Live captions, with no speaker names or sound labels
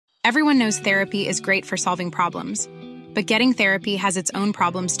Everyone knows therapy is great for solving problems, but getting therapy has its own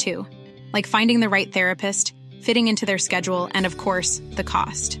problems too, like finding the right therapist, fitting into their schedule, and of course, the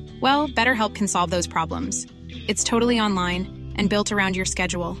cost. Well, BetterHelp can solve those problems. It's totally online and built around your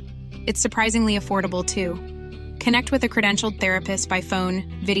schedule. It's surprisingly affordable too. Connect with a credentialed therapist by phone,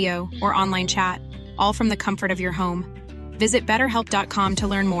 video, or online chat, all from the comfort of your home. Visit BetterHelp.com to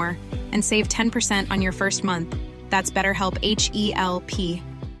learn more and save 10% on your first month. That's BetterHelp, H-E-L-P.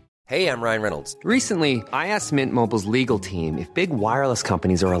 Hey, I'm Ryan Reynolds. Recently, I asked Mint Mobile's legal team if big wireless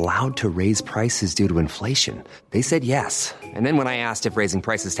companies are allowed to raise prices due to inflation. They said yes. And then when I asked if raising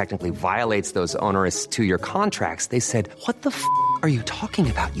prices technically violates those onerous two-year contracts, they said, "What the f*** are you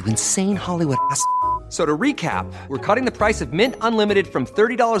talking about, you insane Hollywood ass?" So to recap, we're cutting the price of Mint Unlimited from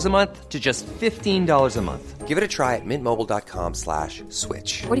 $30 a month to just $15 a month. Give it a try at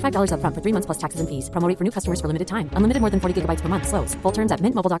mintmobile.com/switch. $45 up front for 3 months plus taxes and fees. Promo rate for new customers for limited time. Unlimited more than 40 gigabytes per month. Slows full terms at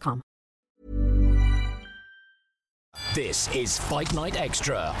mintmobile.com. This is Fight Night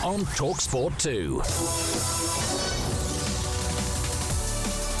Extra on TalkSport 2.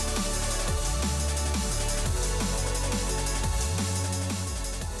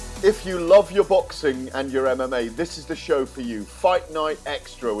 If you love your boxing and your MMA, this is the show for you. Fight Night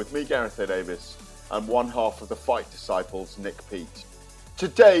Extra with me, Gareth A. Davis, and one half of the Fight Disciples, Nick Peet.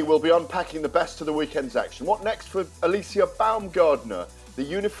 Today we'll be unpacking the best of the weekend's action. What next for Alicia Baumgardner, the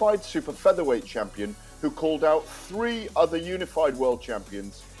unified super featherweight champion who called out 3 other unified world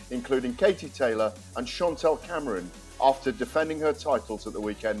champions, including Katie Taylor and Chantel Cameron, after defending her titles at the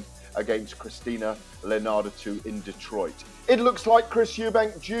weekend against Christina Leonardo in Detroit. It looks like Chris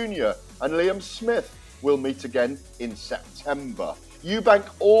Eubank Jr. and Liam Smith will meet again in September. Eubank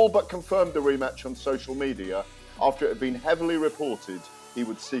all but confirmed the rematch on social media after it had been heavily reported he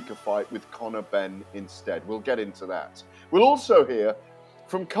would seek a fight with Conor Benn instead. We'll get into that. We'll also hear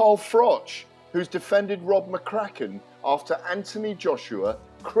from Carl Froch, who's defended Rob McCracken after Anthony Joshua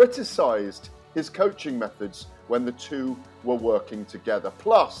criticised his coaching methods when the two were working together.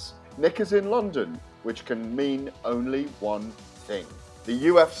 Plus, Nick is in London, which can mean only one thing. The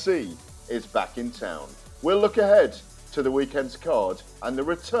UFC is back in town. We'll look ahead to the weekend's card and the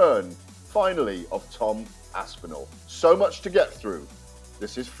return, finally, of Tom Aspinall. So much to get through.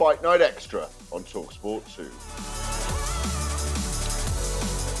 This is Fight Night Extra on TalkSport 2.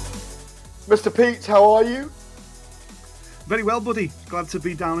 Mr. Pete, how are you? Very well, buddy. Glad to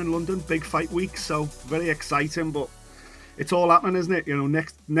be down in London. Big fight week, so very exciting, but it's all happening, isn't it? You know,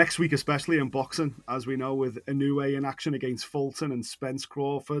 next week, especially in boxing, as we know, with Inoue in action against Fulton and Spence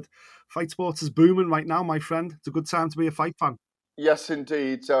Crawford. Fight sports is booming right now, my friend. It's a good time to be a fight fan. Yes,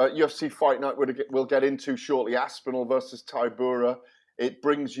 indeed. UFC Fight Night we'll get into shortly. Aspinall versus Tybura. It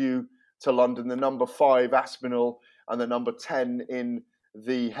brings you to London, the number 5 Aspinall and the number 10 in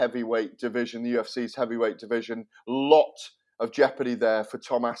the heavyweight division, the UFC's heavyweight division. Lot of jeopardy there for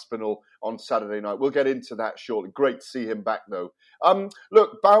Tom Aspinall on Saturday night. We'll get into that shortly. Great to see him back, though.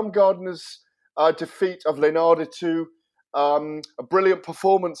 Look, Baumgardner's defeat of Leonardo, a brilliant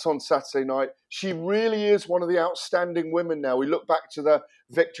performance on Saturday night. She really is one of the outstanding women now. We look back to the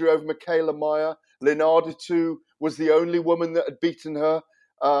victory over Michaela Mayer. Leonardo was the only woman that had beaten her.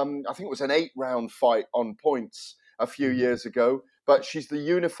 I think it was an 8-round fight on points a few years ago. But she's the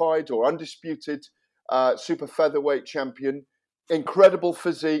unified or undisputed super featherweight champion. Incredible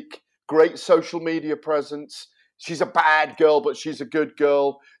physique, great social media presence. She's a bad girl, but she's a good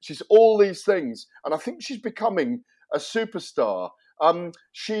girl. She's all these things. And I think she's becoming a superstar.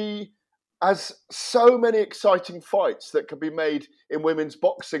 She has so many exciting fights that can be made in women's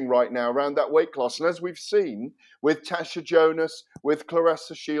boxing right now around that weight class. And as we've seen with Tasha Jonas, with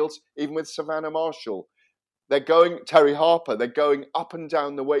Claressa Shields, even with Savannah Marshall, Terry Harper, they're going up and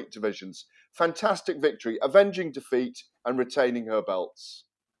down the weight divisions. Fantastic victory, avenging defeat and retaining her belts.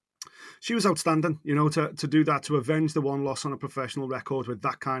 She was outstanding, you know, to do that, to avenge the one loss on a professional record with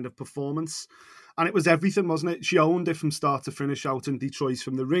that kind of performance. And it was everything, wasn't it? She owned it from start to finish out in Detroit,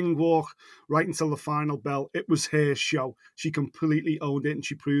 from the ring walk right until the final bell. It was her show. She completely owned it, and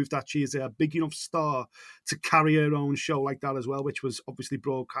she proved that she is a big enough star to carry her own show like that as well, which was obviously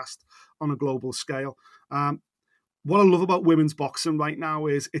broadcast on a global scale. What I love about women's boxing right now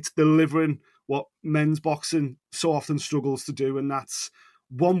is it's delivering what men's boxing so often struggles to do, and that's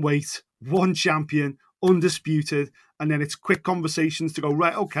one weight, one champion, undisputed, and then it's quick conversations to go,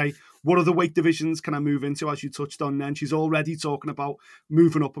 right, okay, what other weight divisions can I move into, as you touched on then? She's already talking about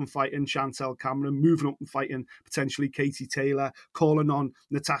moving up and fighting Chantel Cameron, moving up and fighting potentially Katie Taylor, calling on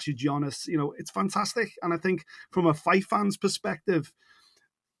Natasha Jonas. You know, it's fantastic. And I think from a fight fan's perspective,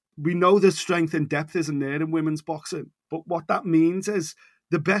 we know there's strength and depth isn't there in women's boxing, but what that means is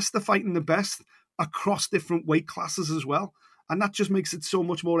the best are fighting the best across different weight classes as well. And that just makes it so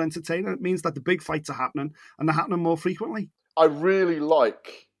much more entertaining. It means that the big fights are happening, and they're happening more frequently. I really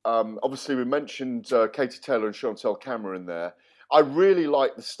like, obviously we mentioned Katie Taylor and Chantel Cameron there. I really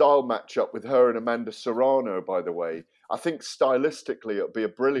like the style matchup with her and Amanda Serrano, by the way. I think stylistically it'll be a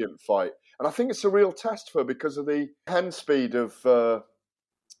brilliant fight. And I think it's a real test for her because of the hand speed of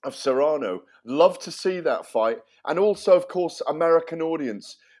Serrano. Love to see that fight. And also, of course, American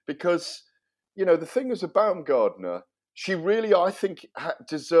audience. Because, you know, the thing is about Baumgardner, she really, I think,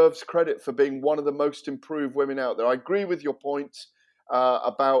 deserves credit for being one of the most improved women out there. I agree with your point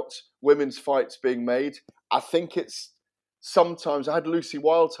about women's fights being made. I think it's sometimes, I had Lucy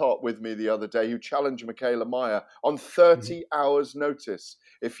Wildheart with me the other day who challenged Michaela Meyer on 30 hours notice,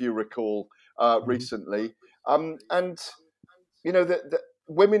 if you recall, recently. And, you know, the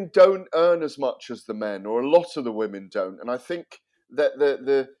women don't earn as much as the men, or a lot of the women don't. And I think that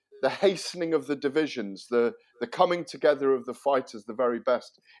the hastening of the divisions, the coming together of the fighters, the very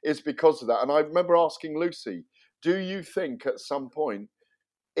best, is because of that. And I remember asking Lucy, do you think at some point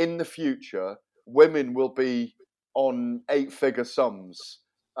in the future, women will be on 8-figure sums?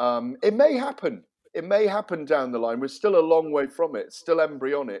 It may happen. It may happen down the line. We're still a long way from it. It's still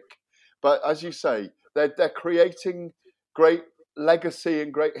embryonic. But as you say, they're creating great legacy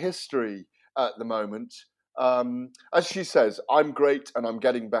and great history at the moment. As she says, I'm great and I'm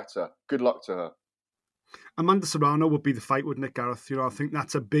getting better. Good luck to her. Amanda Serrano would be the fight, wouldn't it, Gareth? You know, I think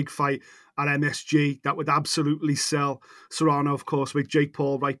that's a big fight at MSG that would absolutely sell. Serrano, of course, with Jake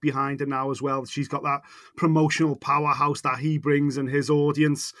Paul right behind her now as well. She's got that promotional powerhouse that he brings and his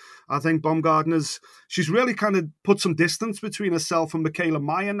audience. I think she's really kind of put some distance between herself and Michaela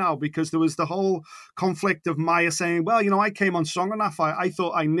Meyer now, because there was the whole conflict of Meyer saying, well, you know, I came on strong enough. I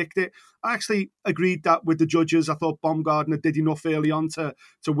thought I nicked it. I actually agreed that with the judges. I thought Baumgardner did enough early on to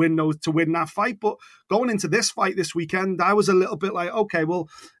win that fight. But going into this fight this weekend, I was a little bit like, okay, well,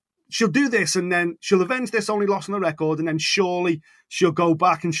 she'll do this and then she'll avenge this only loss on the record, and then surely she'll go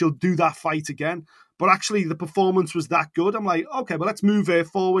back and she'll do that fight again. But actually, the performance was that good. I'm like, okay, well, let's move her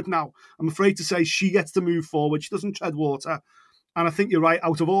forward now. I'm afraid to say she gets to move forward. She doesn't tread water. And I think you're right.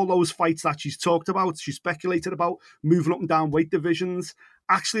 Out of all those fights that she's talked about, she's speculated about moving up and down weight divisions.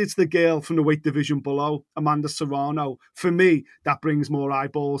 Actually, it's the girl from the weight division below, Amanda Serrano. For me, that brings more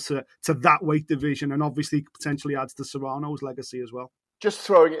eyeballs to that weight division, and obviously potentially adds to Serrano's legacy as well. Just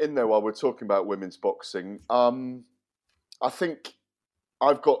throwing it in there while we're talking about women's boxing, I think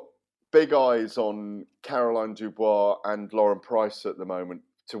I've got big eyes on Caroline Dubois and Lauren Price at the moment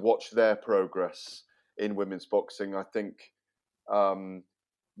to watch their progress in women's boxing. I think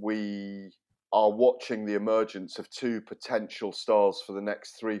we are watching the emergence of two potential stars for the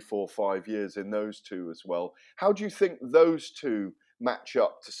next 3, 4, 5 years in those two as well. How do you think those two match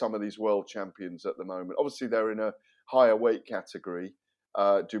up to some of these world champions at the moment? Obviously, they're in a higher weight category,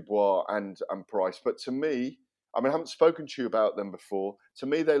 Dubois and Price. But to me, I mean, I haven't spoken to you about them before. To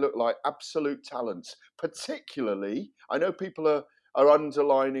me, they look like absolute talents. Particularly, I know people are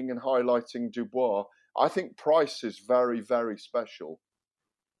underlining and highlighting Dubois. I think Price is very, very special.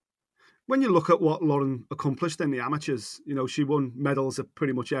 When you look at what Lauren accomplished in the amateurs, you know, she won medals at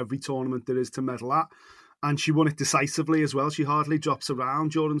pretty much every tournament there is to medal at. And she won it decisively as well. She hardly drops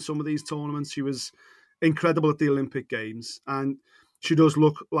around during some of these tournaments. She was incredible at the Olympic Games. And she does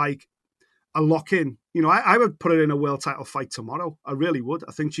look like a lock-in. You know, I would put her in a world title fight tomorrow. I really would.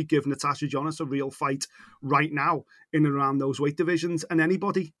 I think she'd give Natasha Jonas a real fight right now in and around those weight divisions, and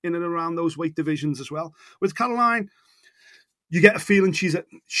anybody in and around those weight divisions as well. With Caroline, you get a feeling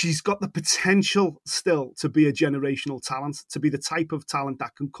she's got the potential still to be a generational talent, to be the type of talent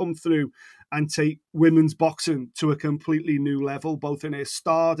that can come through and take women's boxing to a completely new level, both in her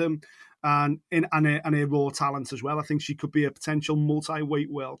stardom and her raw talent as well. I think she could be a potential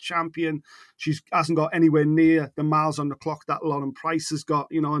multi-weight world champion. She hasn't got anywhere near the miles on the clock that Lauren Price has got,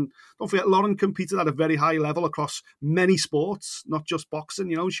 you know, and don't forget, Lauren competed at a very high level across many sports, not just boxing.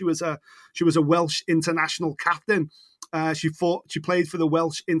 You know, she was a Welsh international captain. She played for the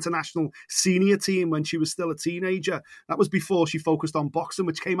Welsh international senior team when she was still a teenager. That was before she focused on boxing,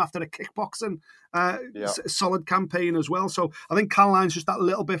 which came after a kickboxing solid campaign as well. So I think Caroline's just that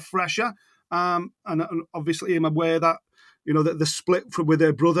little bit fresher. And obviously I'm aware that, you know, that the split with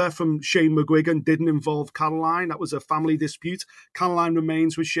her brother from Shane McGuigan didn't involve Caroline. That was a family dispute. Caroline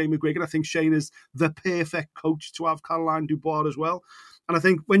remains with Shane McGuigan. I think Shane is the perfect coach to have Caroline Dubois as well. And I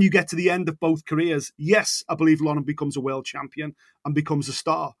think when you get to the end of both careers, yes, I believe Lauren becomes a world champion and becomes a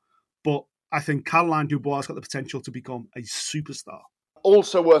star. But I think Caroline Dubois has got the potential to become a superstar.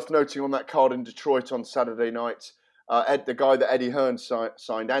 Also worth noting on that card in Detroit on Saturday night, The guy that Eddie Hearn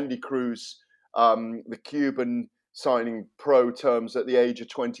signed, Andy Cruz, the Cuban, signing pro terms at the age of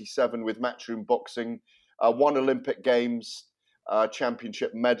 27 with Matchroom Boxing, won Olympic Games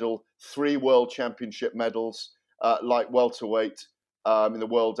championship medal, 3 world championship medals, light welterweight in the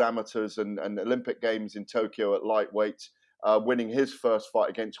World Amateurs and Olympic Games in Tokyo at lightweight, winning his first fight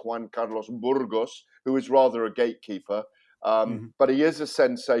against Juan Carlos Burgos, who is rather a gatekeeper. But he is a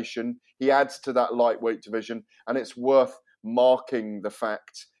sensation. He adds to that lightweight division, and it's worth marking the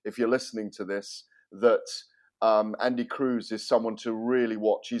fact, if you're listening to this, that Andy Cruz is someone to really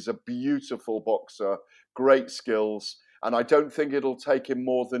watch. He's a beautiful boxer, great skills, and I don't think it'll take him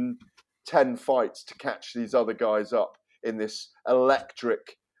more than 10 fights to catch these other guys up in this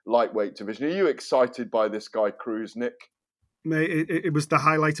electric lightweight division. Are you excited by this guy, Cruz, Nick? Mate, it was the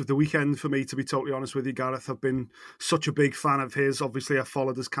highlight of the weekend for me, to be totally honest with you, Gareth. I've been such a big fan of his. Obviously, I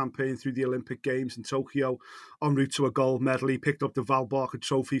followed his campaign through the Olympic Games in Tokyo, en route to a gold medal. He picked up the Val Barker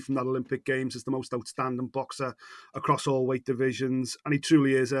Trophy from that Olympic Games as the most outstanding boxer across all weight divisions. And he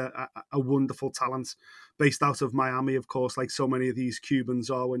truly is a wonderful talent, based out of Miami, of course, like so many of these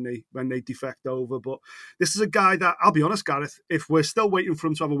Cubans are when they defect over. But this is a guy that, I'll be honest, Gareth, if we're still waiting for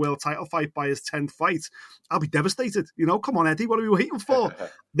him to have a world title fight by his 10th fight, I'll be devastated. Come on, Eddie, what are we waiting for?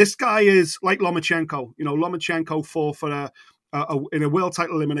 This guy is like Lomachenko. Lomachenko fought for in a world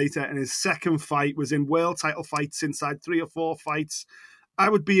title eliminator, and his second fight was in world title fights inside 3 or 4 fights. I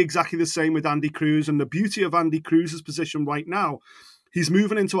would be exactly the same with Andy Cruz. And the beauty of Andy Cruz's position right now, he's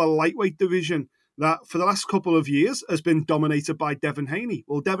moving into a lightweight division that for the last couple of years has been dominated by Devin Haney.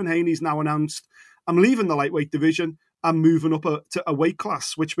 Well, Devin Haney's now announced, I'm leaving the lightweight division, I'm moving up to a weight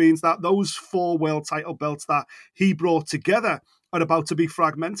class, which means that those 4 world title belts that he brought together are about to be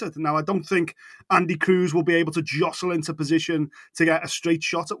fragmented. Now, I don't think Andy Cruz will be able to jostle into position to get a straight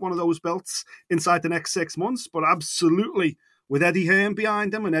shot at one of those belts inside the next 6 months, but absolutely, with Eddie Hearn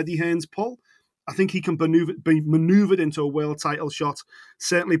behind him and Eddie Hearn's pull, I think he can be manoeuvred into a world title shot,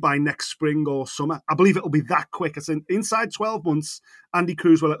 certainly by next spring or summer. I believe it'll be that quick. It's inside 12 months, Andy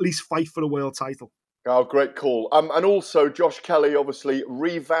Cruz will at least fight for a world title. Oh, great call. And also, Josh Kelly obviously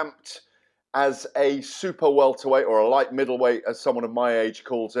revamped as a super welterweight, or a light middleweight, as someone of my age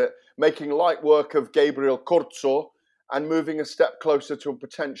calls it, making light work of Gabriel Corzo and moving a step closer to a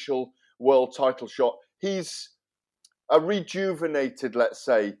potential world title shot. He's a rejuvenated, let's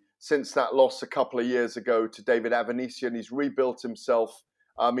say, since that loss a couple of years ago to David Avanesian. He's rebuilt himself.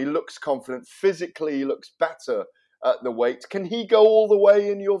 He looks confident. Physically, he looks better at the weight. Can he go all the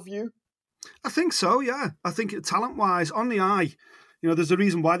way in your view? I think so, yeah. I think talent-wise, on the eye, there's a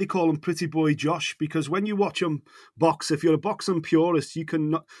reason why they call him Pretty Boy Josh, because when you watch him box, if you're a boxing purist, you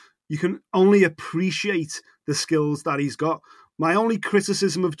can only appreciate the skills that he's got. My only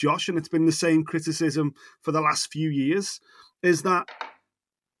criticism of Josh, and it's been the same criticism for the last few years, is that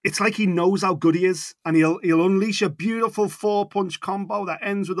it's like he knows how good he is, and he'll unleash a beautiful 4-punch combo that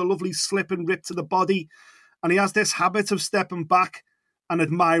ends with a lovely slip and rip to the body. And he has this habit of stepping back and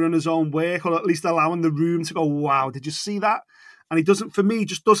admiring his own work, or at least allowing the room to go, wow, did you see that? And he doesn't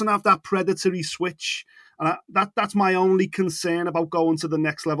have that predatory switch. And that's my only concern about going to the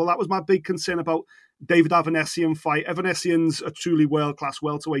next level. That was my big concern about David Avanesian fight. Avanesian's a truly world-class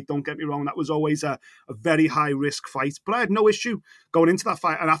welterweight, don't get me wrong. That was always a very high-risk fight. But I had no issue going into that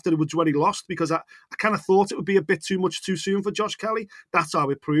fight and afterwards when he lost, because I kind of thought it would be a bit too much too soon for Josh Kelly. That's how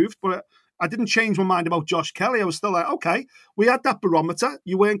it proved. But I didn't change my mind about Josh Kelly. I was still like, okay, we had that barometer.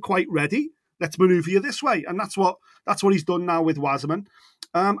 You weren't quite ready. Let's maneuver you this way. And that's what he's done now with Wasserman.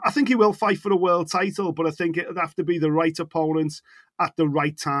 I think he will fight for a world title, but I think it would have to be the right opponent at the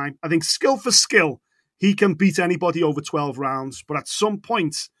right time. I think skill for skill, he can beat anybody over 12 rounds. But at some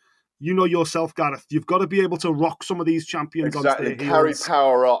point, you know yourself, Gareth, you've got to be able to rock some of these champions. Exactly, carry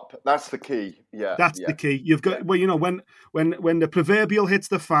power up. That's the key. Yeah, that's the key. You've got, when the proverbial hits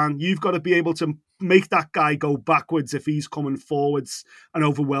the fan, you've got to be able to make that guy go backwards if he's coming forwards and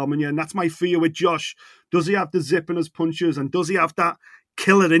overwhelming you. And that's my fear with Josh. Does he have the zip in his punches, and does he have that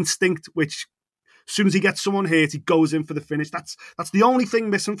killer instinct, which as soon as he gets someone hurt, he goes in for the finish? That's the only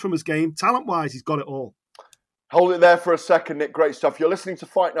thing missing from his game. Talent-wise, he's got it all. Hold it there for a second, Nick. Great stuff. You're listening to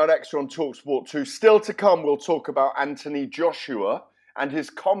Fight Night Extra on TalkSport 2. Still to come, we'll talk about Anthony Joshua and his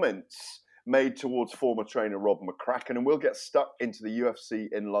comments made towards former trainer Rob McCracken, and we'll get stuck into the UFC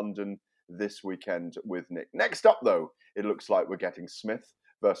in London this weekend with Nick. Next up, though, it looks like we're getting Smith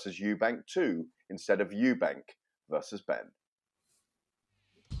versus Eubank 2 instead of Eubank versus Ben.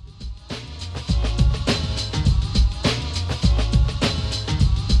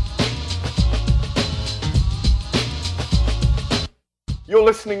 You're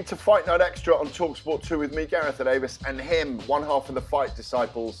listening to Fight Night Extra on TalkSport 2 with me, Gareth Davis, and him, one half of the Fight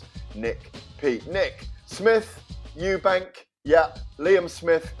Disciples, Nick Pete. Nick, Smith, Eubank, Liam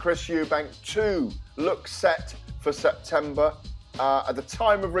Smith, Chris Eubank, 2 look set for September. At the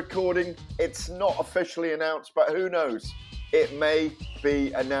time of recording, it's not officially announced, but who knows? It may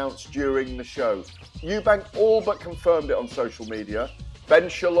be announced during the show. Eubank all but confirmed it on social media. Ben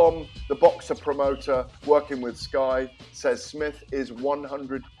Shalom, the boxer promoter working with Sky, says Smith is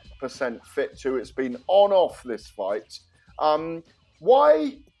 100% fit too. It's been on-off this fight.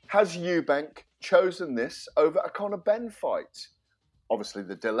 Why has Eubank chosen this over a Conor Benn fight? Obviously,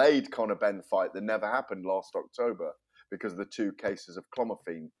 the delayed Conor Benn fight that never happened last October because of the 2 cases of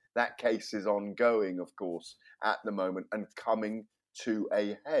clomiphene. That case is ongoing, of course, at the moment and coming to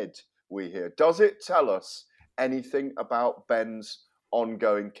a head, we hear. Does it tell us anything about Ben's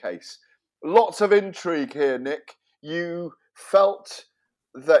ongoing case? Lots of intrigue here, Nick. You felt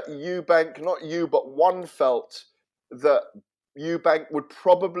that Eubank, not you, but one felt that Eubank would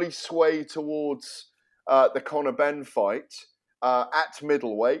probably sway towards the Conor Benn fight at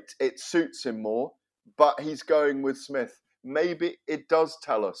middleweight. It suits him more, but he's going with Smith. Maybe it does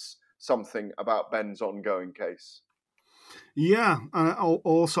tell us something about Ben's ongoing case. Yeah, and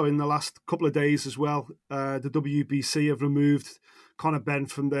also in the last couple of days as well, the WBC have removed Conor Benn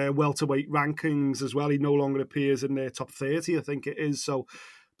from their welterweight rankings as well. He no longer appears in their top 30, I think it is. So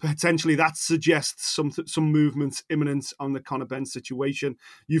potentially that suggests some movement imminent on the Conor Benn situation.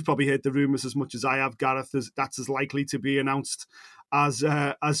 You've probably heard the rumours as much as I have, Gareth. That's as likely to be announced as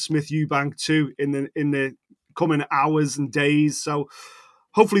Smith Eubank too in the coming hours and days. So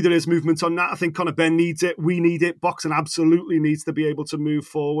hopefully there is movement on that. I think Conor Benn needs it. We need it. Boxing absolutely needs to be able to move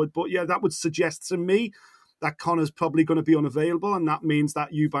forward. But yeah, that would suggest to me that Conor's probably going to be unavailable, and that means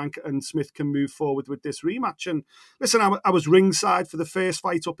that Eubank and Smith can move forward with this rematch. And listen, I was ringside for the first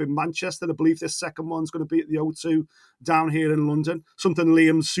fight up in Manchester. I believe this second one's going to be at the O2 down here in London. Something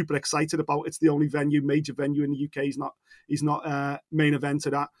Liam's super excited about. It's the only major venue in the UK he's not main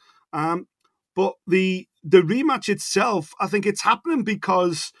evented at. But the rematch itself, I think it's happening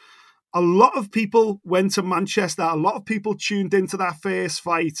because a lot of people went to Manchester. A lot of people tuned into that first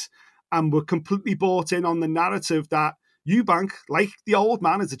fight and were completely bought in on the narrative that Eubank, like the old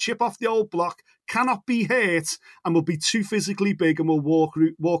man, is a chip off the old block, cannot be hurt, and will be too physically big and will walk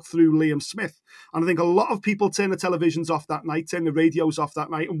through Liam Smith. And I think a lot of people turned the televisions off that night, turned the radios off that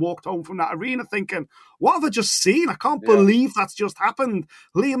night, and walked home from that arena thinking, what have I just seen? I can't believe that's just happened.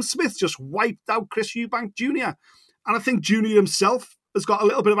 Liam Smith just wiped out Chris Eubank Jr. And I think Jr. himself has got a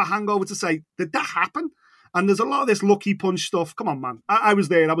little bit of a hangover to say, did that happen? And there's a lot of this lucky punch stuff. Come on, man. I was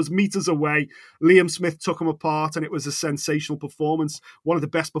there. I was meters away. Liam Smith took him apart, and it was a sensational performance. One of the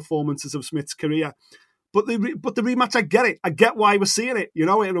best performances of Smith's career. But the rematch, I get it. I get why we're seeing it. You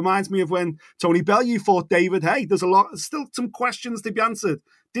know, it reminds me of when Tony Bellew fought David Hay. There's still some questions to be answered.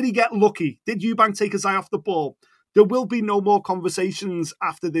 Did he get lucky? Did Eubank take his eye off the ball? There will be no more conversations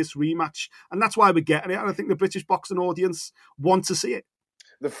after this rematch. And that's why we're getting it. And I think the British boxing audience want to see it.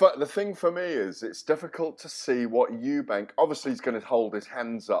 The thing for me is it's difficult to see what Eubank... Obviously, he's going to hold his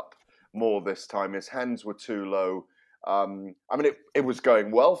hands up more this time. His hands were too low. I mean, it was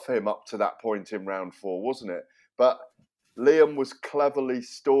going well for him up to that point in round 4, wasn't it? But Liam was cleverly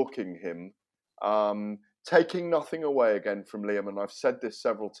stalking him, taking nothing away again from Liam. And I've said this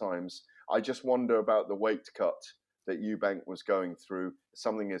several times. I just wonder about the weight cut that Eubank was going through,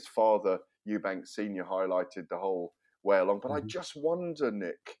 something his father, Eubank Sr., highlighted the whole way along. But I just wonder,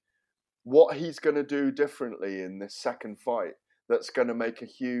 Nick, what he's going to do differently in this second fight that's going to make a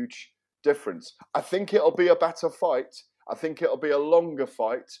huge difference. I think it'll be a better fight. I think it'll be a longer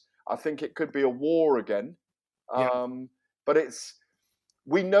fight. I think it could be a war again. Yeah. But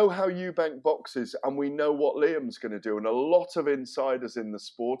we know how Eubank boxes and we know what Liam's going to do. And a lot of insiders in the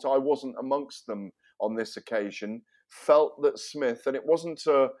sport, I wasn't amongst them on this occasion, felt that Smith, and it wasn't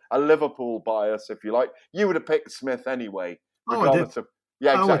a Liverpool bias, if you like, you would have picked Smith anyway. Regardless of,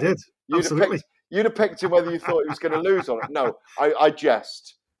 yeah, exactly. I did. Absolutely. You'd have picked him whether you thought he was going to lose or not. No, I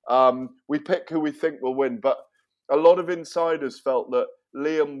jest. We pick who we think will win, but a lot of insiders felt that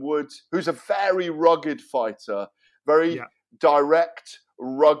Liam Wood, who's a very rugged fighter, very direct,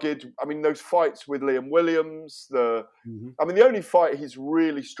 rugged. I mean, those fights with Liam Williams, I mean, the only fight he's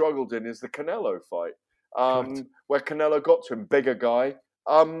really struggled in is the Canelo fight. Where Canelo got to him, bigger guy.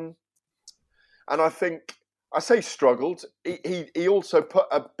 And I think, I say struggled, he also put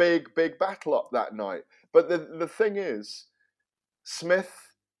a big battle up that night. But the thing is, Smith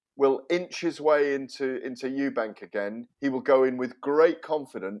will inch his way into Eubank again. He will go in with great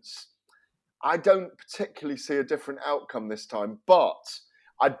confidence. I don't particularly see a different outcome this time, but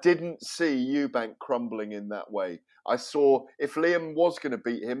I didn't see Eubank crumbling in that way. I saw if Liam was going to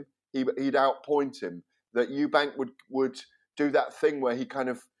beat him, he'd outpoint him. That Eubank would do that thing where he kind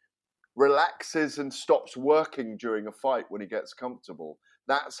of relaxes and stops working during a fight when he gets comfortable.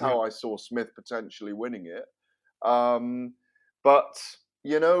 That's how I saw Smith potentially winning it. But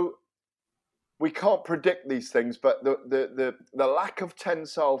we can't predict these things. But the lack of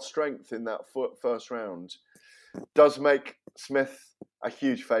tensile strength in that first round does make Smith a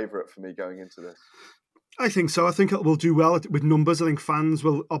huge favourite for me going into this. I think so. I think it will do well with numbers. I think fans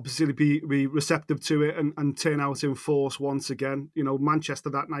will obviously be receptive to it and turn out in force once again. Manchester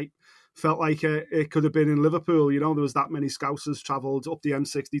that night felt like it could have been in Liverpool. There was that many Scousers travelled up the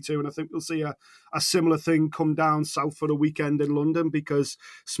M62, and I think we'll see a similar thing come down south for a weekend in London, because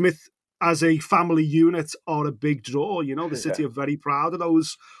Smith, as a family unit, are a big draw. The city are very proud of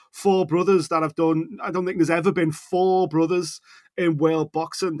those four brothers that have done. I don't think there's ever been four brothers in world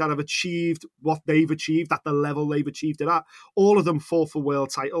boxing that have achieved what they've achieved at the level they've achieved it at. All of them fought for world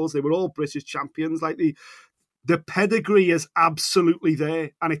titles. They were all British champions. Like the pedigree is absolutely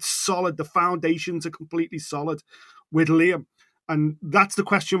there, and it's solid. The foundations are completely solid with Liam. And that's the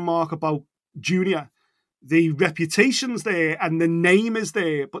question mark about Junior. The reputation's there and the name is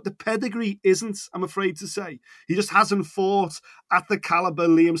there, but the pedigree isn't, I'm afraid to say. He just hasn't fought at the caliber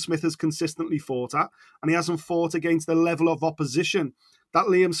Liam Smith has consistently fought at, and he hasn't fought against the level of opposition that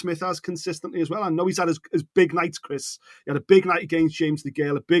Liam Smith has consistently as well. I know he's had his big nights, Chris. He had a big night against James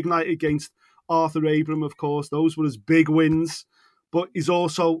DeGale, a big night against Arthur Abram, of course. Those were his big wins, but he's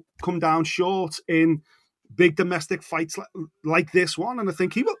also come down short in big domestic fights like this one. And I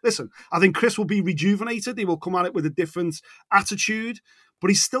think he will, listen, I think Chris will be rejuvenated. He will come at it with a different attitude, but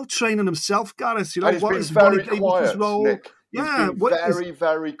he's still training himself, Gareth. And he's been very quiet, Nick. He's been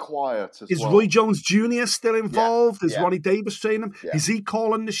very quiet as well. Is Roy Jones Jr. still involved? Is Ronnie Davis training him? Is he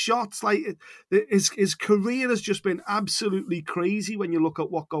calling the shots? Like his career has just been absolutely crazy when you look at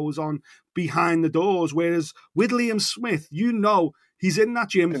what goes on behind the doors. Whereas with Liam Smith, he's in that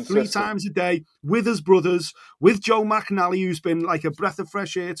gym 3 times a day with his brothers, with Joe McNally, who's been like a breath of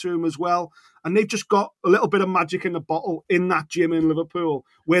fresh air to him as well. And they've just got a little bit of magic in the bottle in that gym in Liverpool,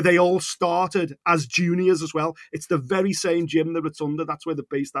 where they all started as juniors as well. It's the very same gym, the Rotunda. That's where they're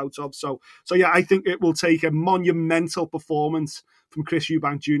based out of. So yeah, I think it will take a monumental performance from Chris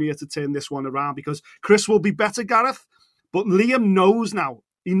Eubank Jr. to turn this one around, because Chris will be better, Gareth. But Liam knows now.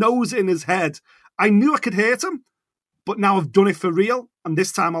 He knows in his head, I knew I could hurt him, but now I've done it for real, and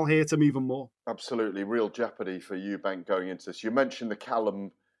this time I'll hurt him even more. Absolutely, real jeopardy for Eubank going into this. You mentioned the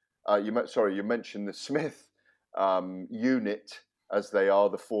Callum, you mentioned the Smith unit, as they are,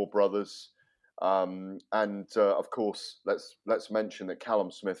 the four brothers, and of course, let's mention that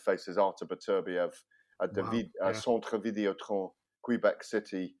Callum Smith faces Artur Beterbiev at the Centre Vidéotron, Quebec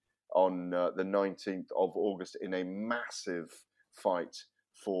City, on the 19th of August in a massive fight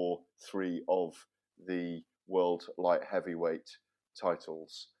for 3 of the world light heavyweight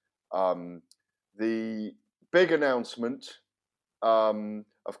titles. The big announcement,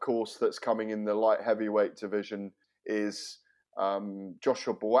 of course, that's coming in the light heavyweight division is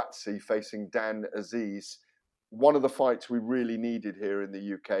Joshua Buatsi facing Dan Aziz. One of the fights we really needed here in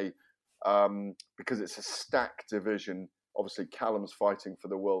the UK, because it's a stacked division. Obviously, Callum's fighting for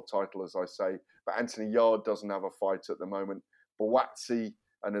the world title, as I say, but Anthony Yarde doesn't have a fight at the moment. Buatsi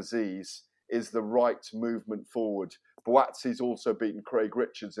and Aziz is the right movement forward. Buatsi's also beaten Craig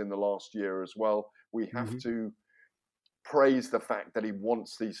Richards in the last year as well. We have to praise the fact that he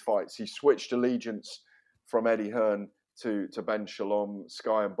wants these fights. He switched allegiance from Eddie Hearn to Ben Shalom,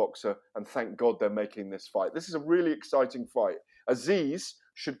 Sky and Boxer, and thank God they're making this fight. This is a really exciting fight. Aziz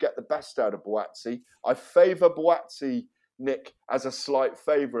should get the best out of Buatsi. I favour Buatsi, Nick, as a slight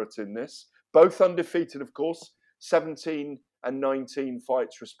favourite in this. Both undefeated, of course, 17 and 19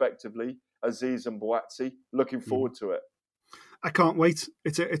 fights respectively, Aziz and Buatsi. Looking forward to it. I can't wait.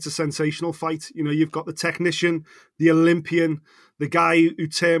 It's a sensational fight. You've got the technician, the Olympian, the guy who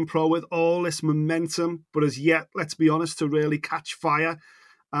turned pro with all this momentum, but has yet, let's be honest, to really catch fire.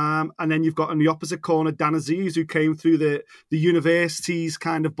 And then you've got in the opposite corner, Dan Aziz, who came through the universities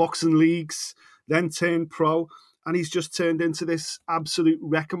kind of boxing leagues, then turned pro, and he's just turned into this absolute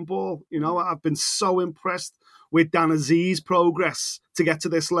wrecking ball. I've been so impressed with Dan Aziz's progress to get to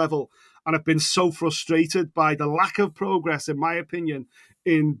this level. And I've been so frustrated by the lack of progress, in my opinion,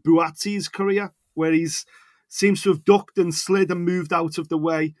 in Buatsi's career, where he's seems to have ducked and slid and moved out of the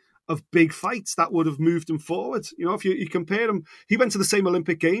way of big fights that would have moved him forward. If you compare him, he went to the same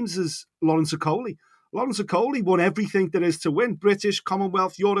Olympic Games as Lawrence Okoli. Lawrence Okoli won everything there is to win: British,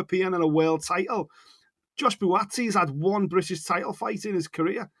 Commonwealth, European, and a world title. Josh Buatsi's had one British title fight in his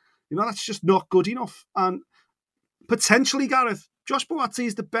career. That's just not good enough. And potentially, Gareth, Josh Buatsi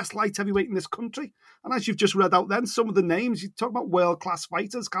is the best light heavyweight in this country. And as you've just read out then, some of the names, you talk about world-class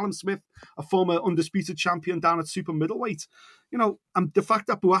fighters, Callum Smith, a former undisputed champion down at super middleweight. And the fact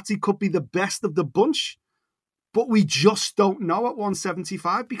that Buatsi could be the best of the bunch, but we just don't know at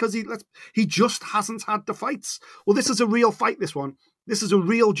 175 because he just hasn't had the fights. Well, this is a real fight, this one. This is a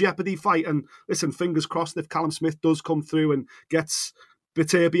real Jeopardy fight. And listen, fingers crossed if Callum Smith does come through and gets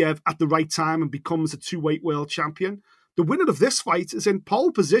Beterbiev at the right time and becomes a two-weight world champion, the winner of this fight is in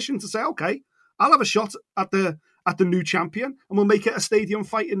pole position to say, okay, I'll have a shot at the new champion and we'll make it a stadium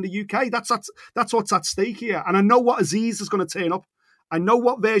fight in the UK. That's what's at stake here. And I know what Aziz is going to turn up. I know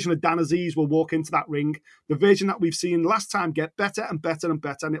what version of Dan Aziz will walk into that ring. The version that we've seen last time get better and better and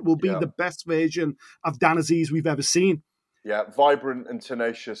better, and it will be the best version of Dan Aziz we've ever seen. Yeah, vibrant and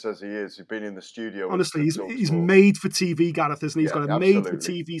tenacious as he is. He's been in the studio. Honestly, he's made for TV, Gareth, isn't he? He's got a made for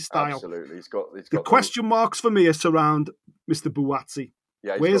TV style. Absolutely. He's got the question marks for me are surround Mr. Buatsi.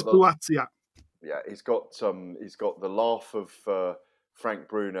 Yeah, where's Buatsi at? Yeah, he's got the laugh of Frank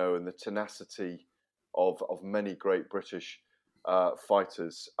Bruno and the tenacity of many great British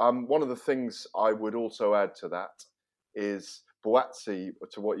fighters. One of the things I would also add to that is Buatsi,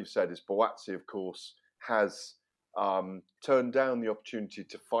 to what you've said, is Buatsi, of course, has turned down the opportunity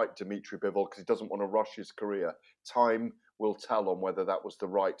to fight Dimitri Bivol because he doesn't want to rush his career. Time will tell on whether that was the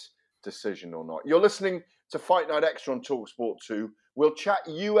right decision or not. You're listening to Fight Night Extra on TalkSport 2. We'll chat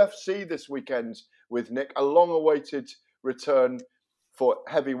UFC this weekend with Nick, a long-awaited return for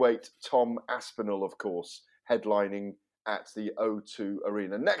heavyweight Tom Aspinall, of course, headlining at the O2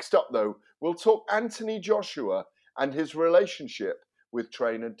 Arena. Next up, though, we'll talk Anthony Joshua and his relationship with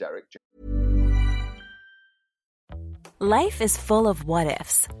trainer Derek James. Life is full of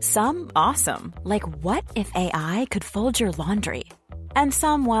what-ifs. Some awesome, like what if AI could fold your laundry? And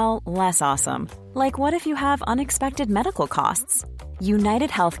some, well, less awesome, like what if you have unexpected medical costs?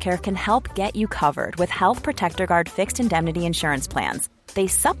 United Healthcare can help get you covered with Health Protector Guard fixed indemnity insurance plans. They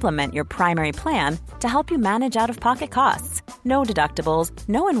supplement your primary plan to help you manage out-of-pocket costs. No deductibles,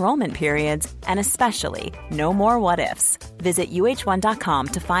 no enrollment periods, and especially no more what-ifs. Visit uh1.com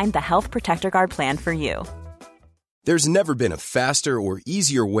to find the Health Protector Guard plan for you. There's never been a faster or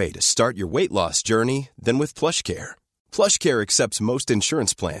easier way to start your weight loss journey than with PlushCare. PlushCare accepts most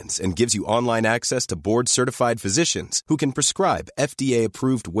insurance plans and gives you online access to board-certified physicians who can prescribe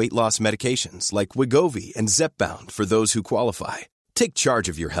FDA-approved weight loss medications like Wegovy and Zepbound for those who qualify. Take charge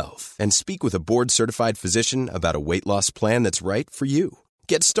of your health and speak with a board-certified physician about a weight loss plan that's right for you.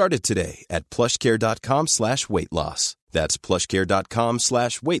 Get started today at plushcare.com/weight loss. That's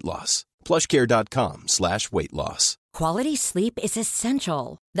plushcare.com/weight loss. plushcare.com/weight loss. Quality sleep is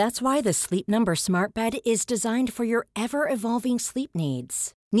essential. That's why the Sleep Number Smart Bed is designed for your ever-evolving sleep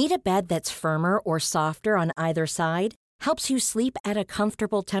needs. Need a bed that's firmer or softer on either side? Helps you sleep at a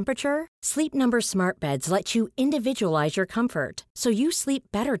comfortable temperature? Sleep Number Smart Beds let you individualize your comfort so you sleep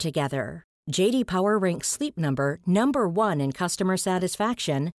better together. J.D. Power ranks Sleep Number number 1 in customer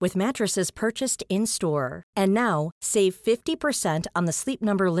satisfaction with mattresses purchased in-store. And now, save 50% on the Sleep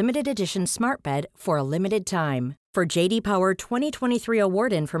Number Limited Edition Smart Bed for a limited time. For J.D. Power 2023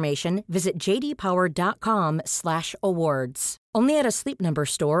 award information, visit jdpower.com/awards. Only at a Sleep Number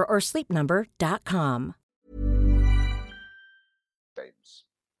store or sleepnumber.com.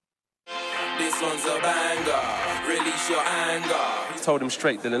 This one's a banger. Release your anger. He told him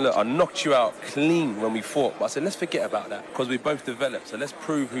straight, Dylan, look, I knocked you out clean when we fought. But I said, let's forget about that because we both developed. So let's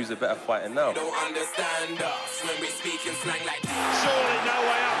prove who's a better fighter now. You don't understand us when we speak in slang like that. Surely no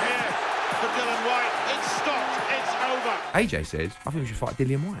way up here for Dylan White. It's stopped. It's over. AJ says, I think we should fight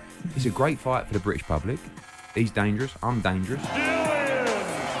Dillian White. It's a great fight for the British public. He's dangerous. I'm dangerous.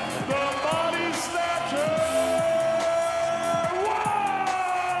 Dillian, the body snatcher.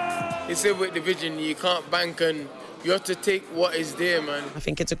 It's a weight division. You can't bank and you have to take what is there, man. I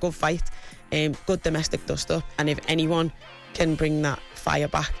think it's a good fight, good domestic dust-up, and if anyone can bring that fire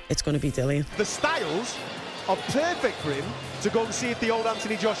back, it's going to be Dillian. The styles are perfect for him to go and see if the old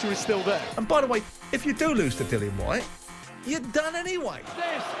Anthony Joshua is still there. And by the way, if you do lose to Dillian White, you're done anyway.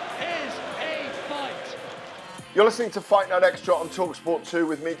 This is a fight. You're listening to Fight Night Extra on TalkSport 2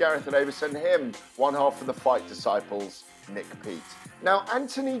 with me, Gareth Davis, and him, one half of the Fight Disciples, Nick Peet. Now,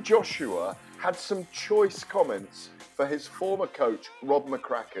 Anthony Joshua had some choice comments for his former coach, Rob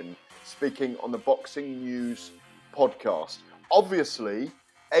McCracken, speaking on the Boxing News podcast. Obviously,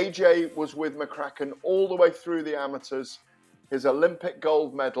 AJ was with McCracken all the way through the amateurs, his Olympic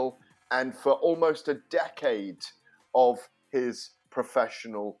gold medal, and for almost a decade of his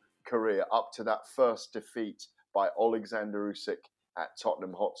professional career up to that first defeat by Alexander Usyk at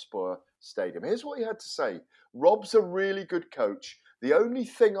Tottenham Hotspur Stadium. Here's what he had to say. Rob's a really good coach. The only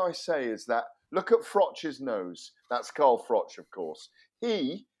thing I say is that look at Froch's nose. That's Carl Froch, of course.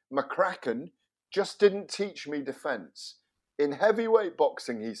 He, McCracken, just didn't teach me defence. In heavyweight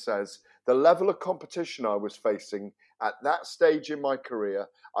boxing, he says, the level of competition I was facing at that stage in my career,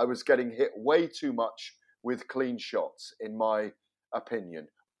 I was getting hit way too much with clean shots, in my opinion.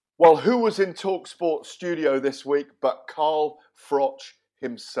 Well, who was in TalkSport studio this week but Carl Froch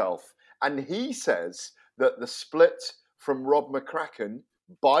himself? And he says that the split from Rob McCracken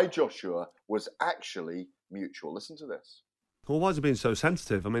by Joshua was actually mutual. Listen to this. Well, why is he being so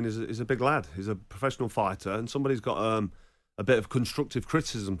sensitive? I mean, he's a big lad. He's a professional fighter, and somebody's got a bit of constructive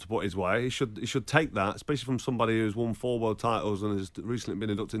criticism to put his way. He should take that, especially from somebody who's won 4 world titles and has recently been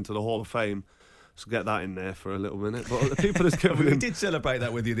inducted into the Hall of Fame. So get that in there for a little minute. But the people that's given we did celebrate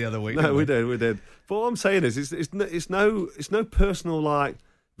that with you the other week. No, we did. But what I'm saying is, it's no personal like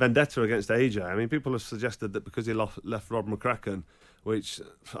vendetta against AJ. I mean, people have suggested that because he left Rob McCracken, which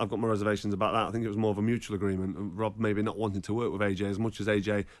I've got my reservations about that. I think it was more of a mutual agreement. Rob maybe not wanting to work with AJ as much as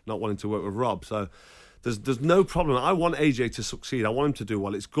AJ not wanting to work with Rob. So there's no problem. I want AJ to succeed. I want him to do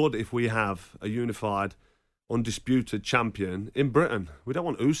well. It's good if we have a unified, undisputed champion in Britain. We don't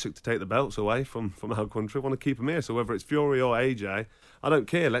want Usyk to take the belts away from our country. We want to keep him here. So whether it's Fury or AJ, I don't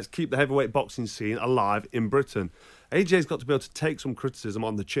care. Let's keep the heavyweight boxing scene alive in Britain. AJ's got to be able to take some criticism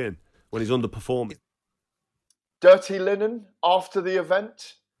on the chin when he's underperforming. Dirty linen after the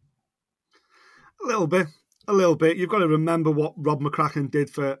event? A little bit. You've got to remember what Rob McCracken did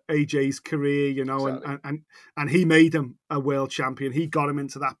for AJ's career, you know, exactly. and he made him a world champion. He got him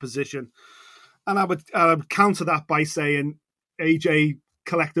into that position. And I would counter that by saying AJ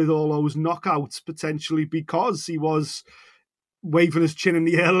collected all those knockouts potentially because he was waving his chin in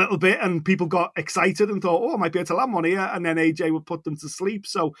the air a little bit and people got excited and thought, oh, I might be able to land one here. And then AJ would put them to sleep.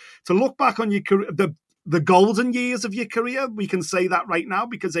 So to look back on your career, the golden years of your career, we can say that right now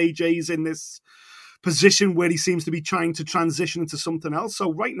because AJ's in this position where he seems to be trying to transition into something else.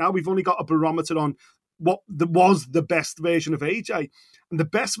 So right now we've only got a barometer on what was the best version of AJ. And the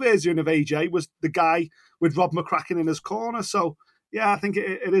best version of AJ was the guy with Rob McCracken in his corner. So, yeah, I think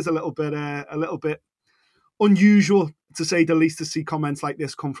it is a little bit unusual, to say the least, to see comments like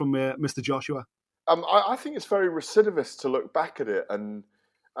this come from Mr. Joshua. I think it's very recidivist to look back at it. And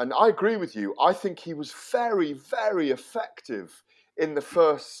I agree with you. I think he was very, very effective in the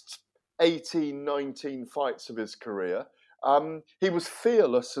first 18, 19 fights of his career. He was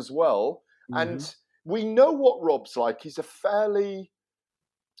fearless as well. Mm-hmm. And we know what Rob's like. He's a fairly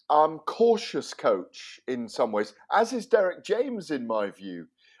cautious coach in some ways, as is Derek James, in my view.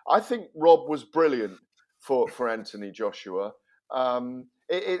 I think Rob was brilliant for Anthony Joshua.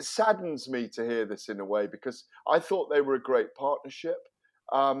 It saddens me to hear this in a way because I thought they were a great partnership.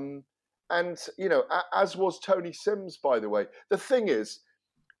 And, you know, as was Tony Sims, by the way. The thing is,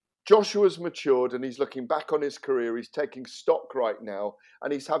 Joshua's matured and he's looking back on his career. He's taking stock right now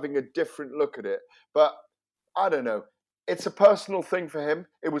and he's having a different look at it. But I don't know. It's a personal thing for him.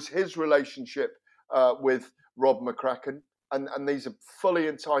 It was his relationship with Rob McCracken and he's fully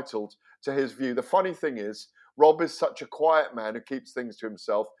entitled to his view. The funny thing is, Rob is such a quiet man who keeps things to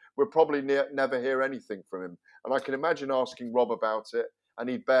himself. We'll probably never hear anything from him. And I can imagine asking Rob about it and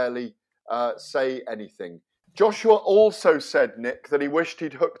he'd barely say anything. Joshua also said, Nick, that he wished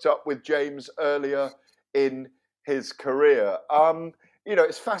he'd hooked up with James earlier in his career. You know,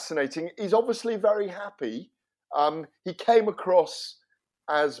 it's fascinating. He's obviously very happy. He came across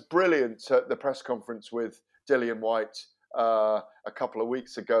as brilliant at the press conference with Dillian Whyte a couple of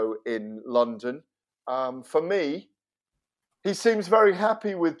weeks ago in London. For me, he seems very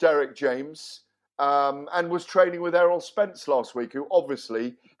happy with Derek James. And was training with Errol Spence last week, who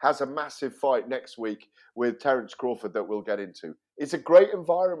obviously has a massive fight next week with Terence Crawford that we'll get into. It's a great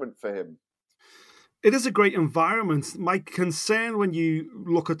environment for him. It is a great environment. My concern when you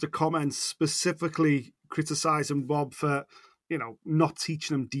look at the comments specifically criticising Rob for, you know, not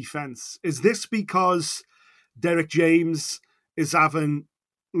teaching him defence, is this because Derek James is having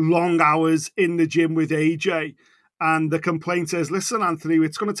long hours in the gym with AJ? And the complaint is, listen, Anthony,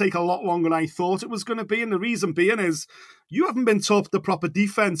 it's going to take a lot longer than I thought it was going to be. And the reason being is you haven't been taught the proper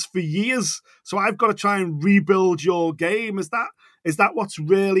defense for years. So I've got to try and rebuild your game. Is that what's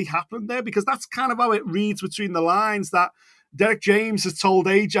really happened there? Because that's kind of how it reads between the lines, that Derek James has told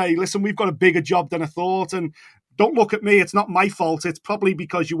AJ, listen, we've got a bigger job than I thought. And don't look at me. It's not my fault. It's probably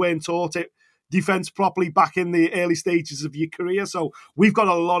because you weren't taught it defense properly back in the early stages of your career. So we've got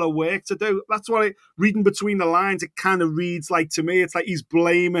a lot of work to do. That's why reading between the lines, it kind of reads like, to me, it's like he's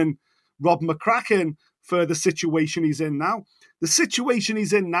blaming Rob McCracken for the situation he's in now. The situation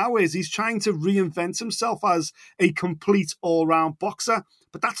he's in now is he's trying to reinvent himself as a complete all-round boxer,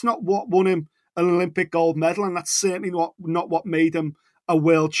 but that's not what won him an Olympic gold medal, and that's certainly not what made him a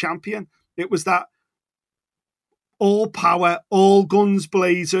world champion. It was that all power, all guns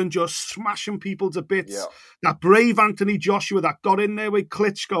blazing, just smashing people to bits. Yeah. That brave Anthony Joshua that got in there with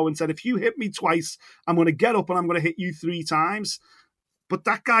Klitschko and said, if you hit me twice, I'm going to get up and I'm going to hit you 3 times. But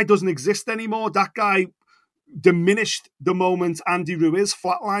that guy doesn't exist anymore. That guy diminished the moment Andy Ruiz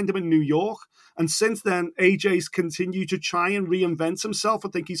flatlined him in New York. And since then, AJ's continued to try and reinvent himself. I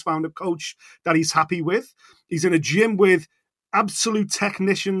think he's found a coach that he's happy with. He's in a gym with absolute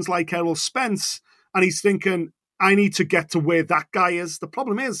technicians like Errol Spence, and he's thinking, I need to get to where that guy is. The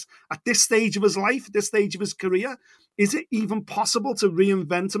problem is, at this stage of his life, at this stage of his career, is it even possible to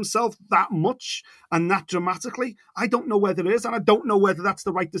reinvent himself that much and that dramatically? I don't know whether it is, and I don't know whether that's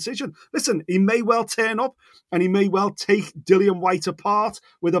the right decision. Listen, he may well turn up and he may well take Dillian Whyte apart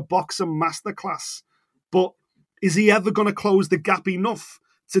with a boxing masterclass. But is he ever going to close the gap enough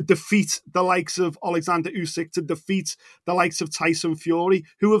to defeat the likes of Alexander Usyk, to defeat the likes of Tyson Fury,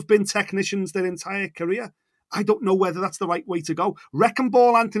 who have been technicians their entire career? I don't know whether that's the right way to go. Wrecking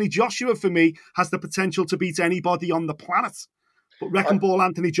Ball Anthony Joshua, for me, has the potential to beat anybody on the planet. But Wrecking Ball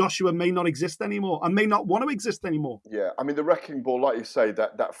Anthony Joshua may not exist anymore and may not want to exist anymore. Yeah, I mean, the Wrecking Ball, like you say,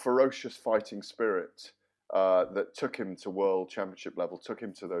 that ferocious fighting spirit that took him to world championship level, took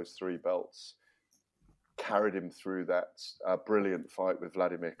him to those 3 belts, carried him through that brilliant fight with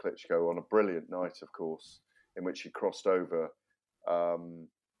Vladimir Klitschko on a brilliant night, of course, in which he crossed over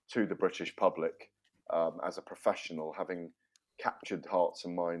to the British public. As a professional, having captured hearts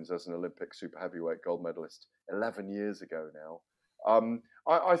and minds as an Olympic super heavyweight gold medalist 11 years ago now.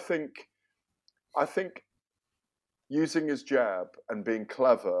 I think using his jab and being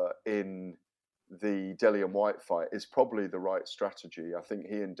clever in the Dillian Whyte fight is probably the right strategy. I think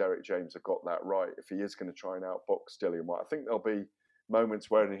he and Derek James have got that right. If he is going to try and outbox Dillian Whyte, I think there'll be moments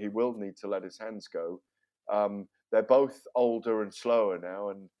where he will need to let his hands go. They're both older and slower now,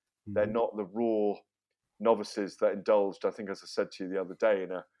 and they're not the raw novices that indulged, I think, as I said to you the other day,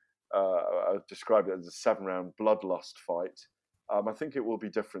 in I described it as a 7-round bloodlust fight. I think it will be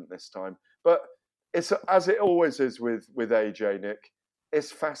different this time. But it's as it always is with AJ, Nick,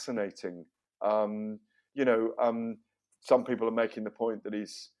 it's fascinating. Some people are making the point that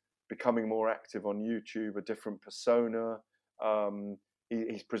he's becoming more active on YouTube, a different persona.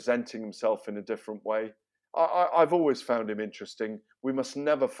 He's presenting himself in a different way. I've always found him interesting. We must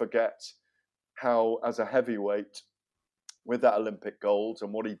never forget how, as a heavyweight, with that Olympic gold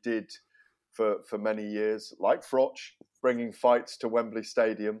and what he did for many years, like Froch, bringing fights to Wembley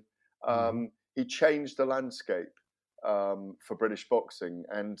Stadium, he changed the landscape for British boxing,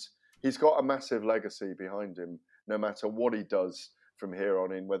 and he's got a massive legacy behind him, no matter what he does from here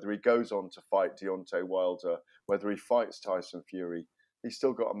on in, whether he goes on to fight Deontay Wilder, whether he fights Tyson Fury, he's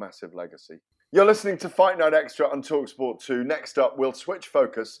still got a massive legacy. You're listening to Fight Night Extra on TalkSport 2. Next up, we'll switch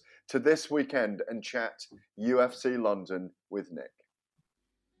focus to this weekend and chat UFC London with Nick.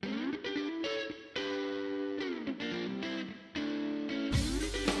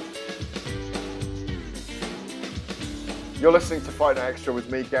 You're listening to Fight Night Extra with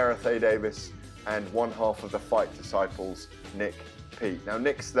me, Gareth A. Davis, and one half of the Fight Disciples, Nick Pete. Now,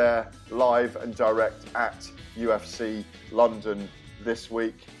 Nick's there live and direct at UFC London this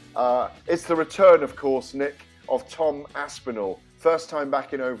week. It's the return, of course, Nick, of Tom Aspinall. First time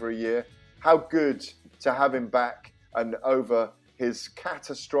back in over a year. How good to have him back and over his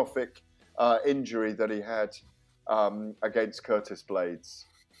catastrophic injury that he had against Curtis Blades.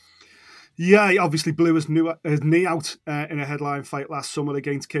 Yeah, he obviously blew his knee out in a headline fight last summer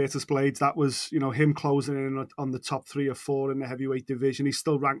against Curtis Blades. That was, him closing in on the top 3 or 4 in the heavyweight division. He's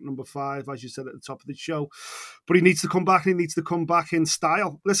still ranked number 5, as you said at the top of the show. But he needs to come back, and he needs to come back in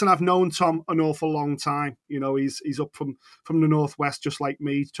style. Listen, I've known Tom an awful long time. He's up from the Northwest, just like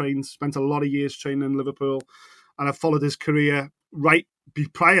me. Spent a lot of years training in Liverpool, and I've followed his career right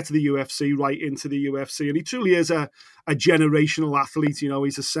prior to the UFC, right into the UFC. And he truly is a generational athlete.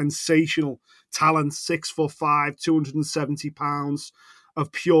 He's a sensational talent, 6'5", 270 pounds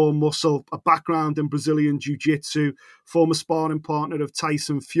of pure muscle, a background in Brazilian Jiu-Jitsu, former sparring partner of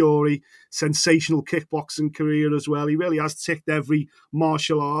Tyson Fury, sensational kickboxing career as well. He really has ticked every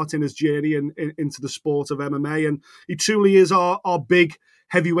martial art in his journey into the sport of MMA. And he truly is our big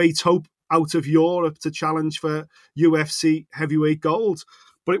heavyweight hope out of Europe to challenge for UFC heavyweight gold.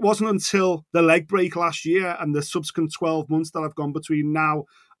 But it wasn't until the leg break last year and the subsequent 12 months that have gone between now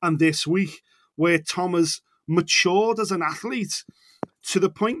and this week where Tom has matured as an athlete to the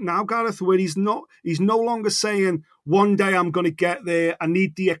point now, Gareth, where he's no longer saying, one day I'm going to get there, I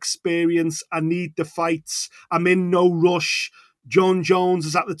need the experience, I need the fights, I'm in no rush, John Jones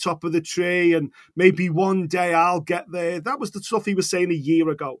is at the top of the tree and maybe one day I'll get there. That was the stuff he was saying a year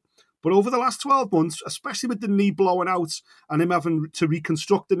ago. But over the last 12 months, especially with the knee blowing out and him having to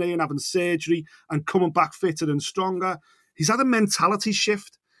reconstruct the knee and having surgery and coming back fitter and stronger, he's had a mentality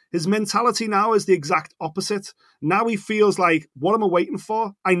shift. His mentality now is the exact opposite. Now he feels like, what am I waiting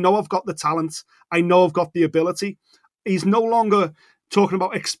for? I know I've got the talent. I know I've got the ability. He's no longer talking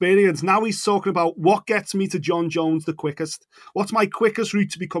about experience. Now he's talking about what gets me to John Jones the quickest. What's my quickest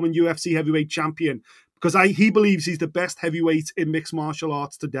route to becoming UFC heavyweight champion? Because he believes he's the best heavyweight in mixed martial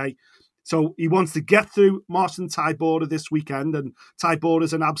arts today. So he wants to get through Marcin Tybura this weekend. And Tybura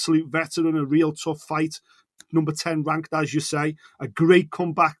is an absolute veteran, a real tough fight. Number 10 ranked, as you say, a great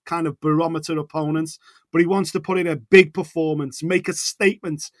comeback kind of barometer opponent. But he wants to put in a big performance, make a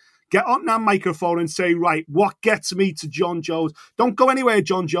statement, get on that microphone and say, right, what gets me to John Jones? Don't go anywhere,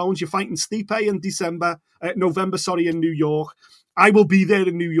 John Jones. You're fighting Stipe in November, in New York. I will be there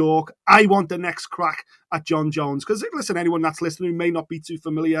in New York. I want the next crack at John Jones. Because listen, anyone that's listening who may not be too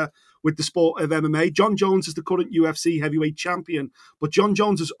familiar with the sport of MMA, John Jones is the current UFC heavyweight champion. But John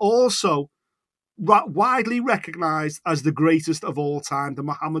Jones is also widely recognised as the greatest of all time, the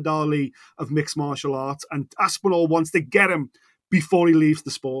Muhammad Ali of mixed martial arts, and Aspinall wants to get him before he leaves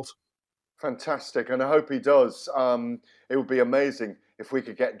the sport. Fantastic, and I hope he does. It would be amazing if we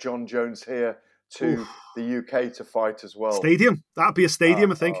could get John Jones here to the UK to fight as well. Stadium, that'd be a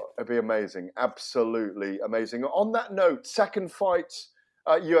stadium, I think. It'd be amazing, absolutely amazing. On that note, second fight,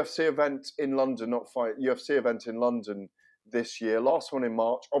 UFC event in London, UFC event in London this year. Last one in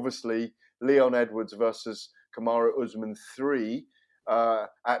March, obviously. Leon Edwards versus Kamaru Usman 3,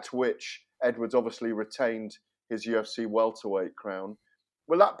 at which Edwards obviously retained his UFC welterweight crown.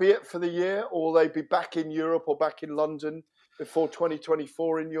 Will that be it for the year, or will they be back in Europe or back in London before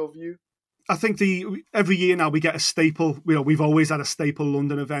 2024, in your view? I think every year now we get a staple. We've always had a staple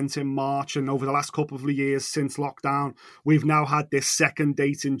London event in March, and over the last couple of years since lockdown, we've now had this second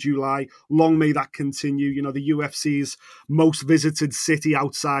date in July. Long may that continue. The UFC's most visited city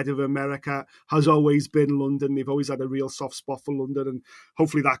outside of America has always been London. They've always had a real soft spot for London, and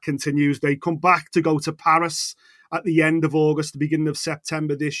hopefully that continues. They come back to go to Paris at the end of August, the beginning of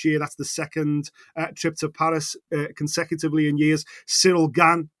September this year. That's the second trip to Paris consecutively in years. Cyril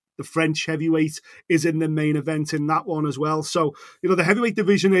Gane, the French heavyweight, is in the main event in that one as well. So, the heavyweight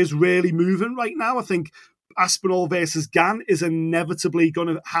division is really moving right now. I think Aspinall versus Gane is inevitably going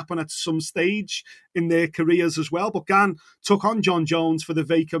to happen at some stage in their careers as well. But Gane took on John Jones for the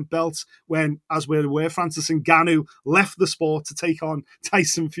vacant belt when, as we're aware, Francis Ngannou left the sport to take on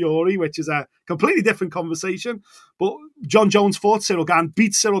Tyson Fury, which is a completely different conversation. But John Jones fought Cyril Gane,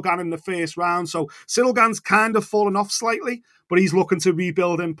 beat Cyril Gane in the first round. So Cyril Gane's kind of fallen off slightly, but he's looking to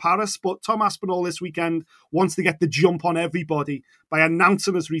rebuild in Paris. But Tom Aspinall this weekend wants to get the jump on everybody by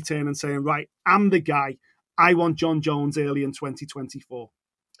announcing his return and saying, right, I'm the guy. I want John Jones early in 2024.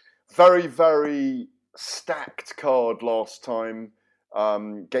 Very, very stacked card last time.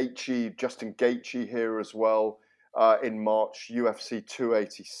 Justin Gaethje here as well in March. UFC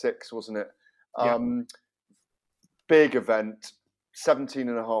 286, wasn't it? Yeah. Big event,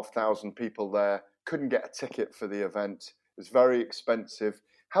 17,500 people there. Couldn't get a ticket for the event. It was very expensive.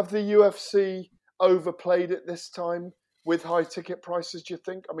 Have the UFC overplayed it this time with high ticket prices, do you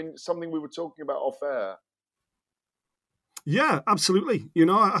think? I mean, something we were talking about off air. Yeah, absolutely.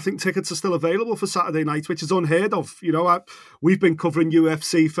 I think tickets are still available for Saturday night, which is unheard of. We've been covering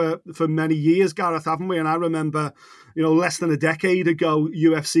UFC for many years, Gareth, haven't we? And I remember, less than a decade ago,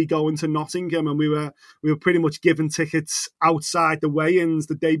 UFC going to Nottingham, and we were pretty much giving tickets outside the weigh-ins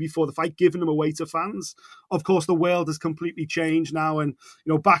the day before the fight, giving them away to fans. Of course, the world has completely changed now, and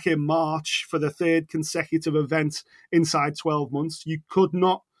back in March for the third consecutive event inside 12 months, you could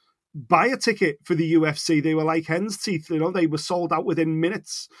not buy a ticket for the UFC. They were like hen's teeth, they were sold out within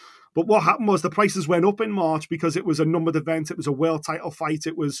minutes. But what happened was the prices went up in March because it was a numbered event. It was a world title fight.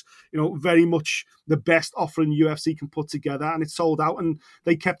 It was, very much the best offering UFC can put together, and it sold out, and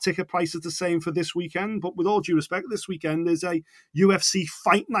they kept ticket prices the same for this weekend. But with all due respect, this weekend is a UFC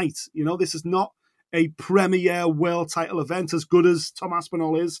fight night. This is not a premier world title event, as good as Tom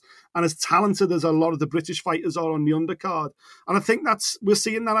Aspinall is and as talented as a lot of the British fighters are on the undercard. And I think we're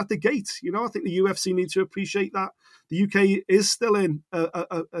seeing that at the gate. I think the UFC need to appreciate that the UK is still in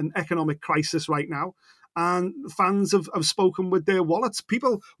an economic crisis right now. and fans have spoken with their wallets.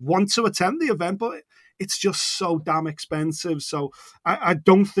 People want to attend the event, but it's just so damn expensive. So I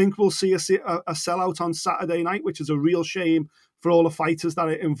don't think we'll see a sellout on Saturday night, which is a real shame for all the fighters that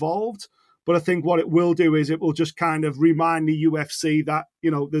are involved. But I think what it will do is it will just kind of remind the UFC that,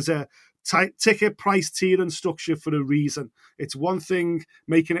 there's a ticket price tiering structure for a reason. It's one thing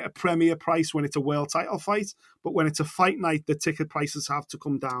making it a premier price when it's a world title fight, but when it's a fight night, the ticket prices have to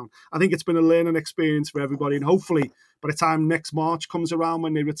come down. I think it's been a learning experience for everybody, and hopefully by the time next March comes around,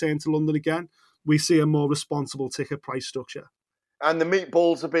 when they return to London again, we see a more responsible ticket price structure. And the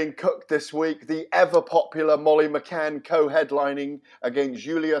meatballs are being cooked this week. The ever-popular Molly McCann co-headlining against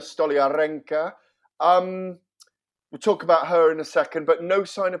Julia Stoliarenko. We'll talk about her in a second, but no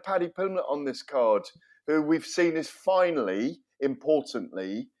sign of Paddy Pimblett on this card, who we've seen is finally,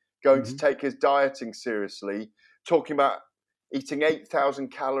 importantly, going to take his dieting seriously, talking about eating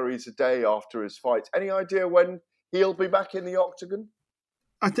 8,000 calories a day after his fight. Any idea when he'll be back in the octagon?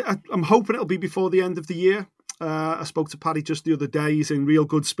 I'm hoping it'll be before the end of the year. I spoke to Paddy just the other day. He's in real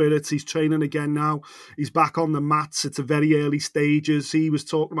good spirits. He's training again now. He's back on the mats. It's a very early stages. He was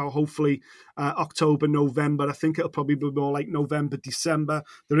talking about hopefully October, November. I think it'll probably be more like November, December.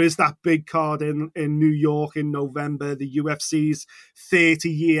 There is that big card in New York in November, the UFC's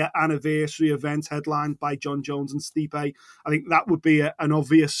 30-year anniversary event headlined by John Jones and Stipe. I think that would be an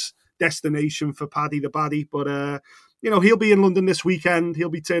obvious destination for Paddy the Baddy, but he'll be in London this weekend. He'll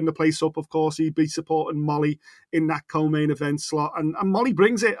be turning the place up, of course. He'll be supporting Molly in that co-main event slot. And Molly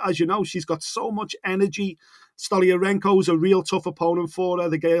brings it, as you know. She's got so much energy. Stoliarenko's a real tough opponent for her.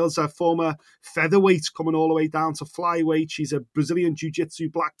 The girl's a former featherweight coming all the way down to flyweight. She's a Brazilian jiu-jitsu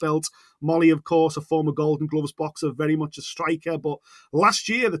black belt. Molly, of course, a former Golden Gloves boxer, very much a striker. But last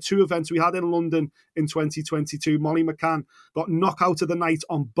year, the two events we had in London in 2022, Molly McCann got knockout of the night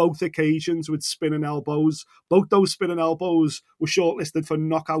on both occasions with spinning elbows. Both those spinning elbows were shortlisted for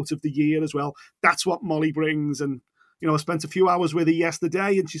knockout of the year as well. That's what Molly brings. And I spent a few hours with her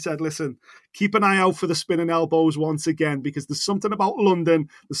yesterday, and she said, listen, keep an eye out for the spinning elbows once again, because there's something about London,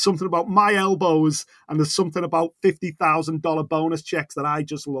 there's something about my elbows, and there's something about $50,000 bonus checks that I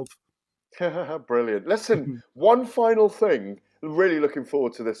just love. Brilliant. Listen, one final thing. Really looking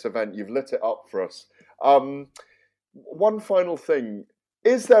forward to this event. You've lit it up for us. One final thing.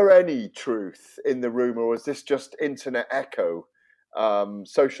 Is there any truth in the rumour, or is this just internet echo,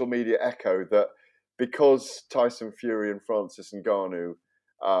 social media echo, that because Tyson Fury and Francis Ngannou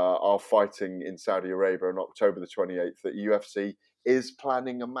are fighting in Saudi Arabia on October the 28th, that UFC is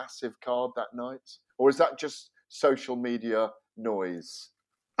planning a massive card that night? Or is that just social media noise?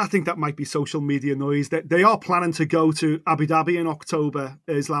 I think that might be social media noise. They are planning to go to Abu Dhabi in October.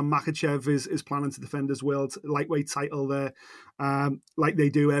 Islam Makhachev is planning to defend his world lightweight title there. Like they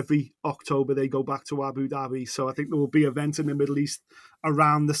do every October, they go back to Abu Dhabi. So I think there will be events in the Middle East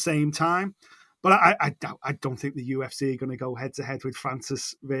around the same time. But I don't think the UFC are going to go head to head with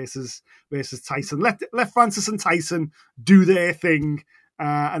Francis versus Tyson. Let Francis and Tyson do their thing,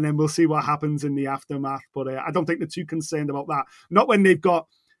 and then we'll see what happens in the aftermath. But I don't think they're too concerned about that. Not when they've got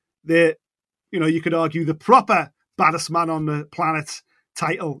you could argue the proper baddest man on the planet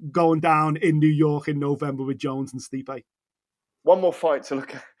title going down in New York in November with Jones and Stipe. One more fight to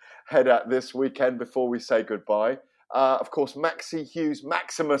look ahead at this weekend before we say goodbye. Of course, Maxi Hughes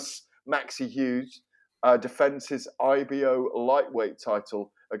defends his IBO lightweight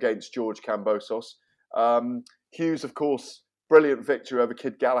title against George Kambosos. Hughes, of course, brilliant victory over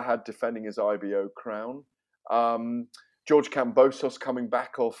Kid Galahad, defending his IBO crown. George Kambosos coming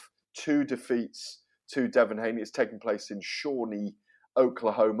back off 2 defeats to Devin Haney. It's taking place in Shawnee,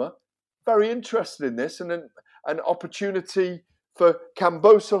 Oklahoma. Very interested in this, and an opportunity for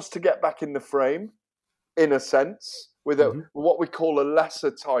Kambosos to get back in the frame, in a sense, with what we call a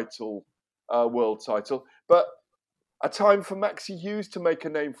lesser title, world title, but a time for Maxi Hughes to make a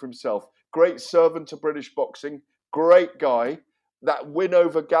name for himself. Great servant to British boxing, great guy. That win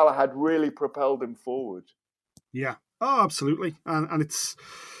over Galahad really propelled him forward. Yeah, oh, absolutely, and it's.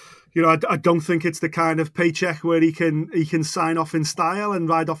 I don't think it's the kind of paycheck where he can sign off in style and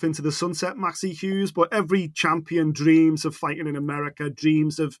ride off into the sunset, Maxi Hughes. But every champion dreams of fighting in America,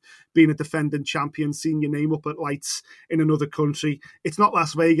 dreams of being a defending champion, seeing your name up at lights in another country. It's not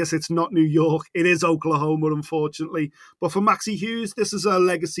Las Vegas, it's not New York, it is Oklahoma, unfortunately. But for Maxi Hughes, this is a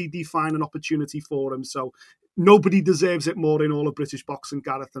legacy-defining opportunity for him. So nobody deserves it more in all of British boxing,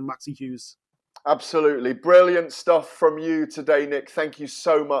 Gareth, than Maxi Hughes. Absolutely. Brilliant stuff from you today, Nick. Thank you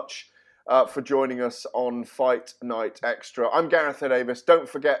so much for joining us on Fight Night Extra. I'm Gareth Davis. Don't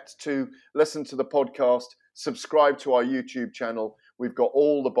forget to listen to the podcast, subscribe to our YouTube channel. We've got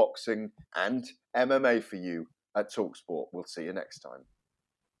all the boxing and MMA for you at TalkSport. We'll see you next time.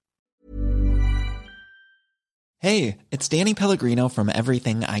 Hey, it's Danny Pellegrino from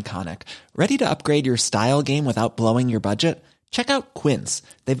Everything Iconic. Ready to upgrade your style game without blowing your budget? Check out Quince.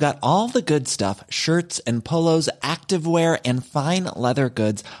 They've got all the good stuff, shirts and polos, activewear, and fine leather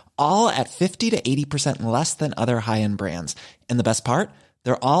goods, all at 50 to 80% less than other high-end brands. And the best part?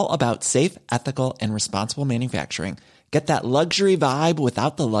 They're all about safe, ethical, and responsible manufacturing. Get that luxury vibe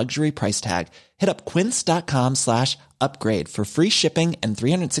without the luxury price tag. Hit up quince.com/upgrade for free shipping and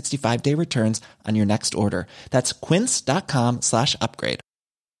 365-day returns on your next order. That's quince.com/upgrade.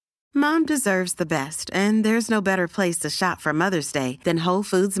 Mom deserves the best, and there's no better place to shop for Mother's Day than Whole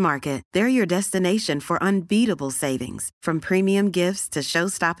Foods Market. They're your destination for unbeatable savings, from premium gifts to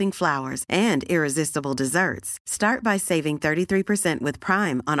show-stopping flowers and irresistible desserts. Start by saving 33% with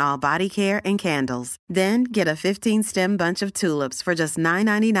Prime on all body care and candles. Then get a 15-stem bunch of tulips for just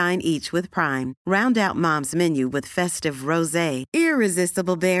 $9.99 each with Prime. Round out Mom's menu with festive rosé,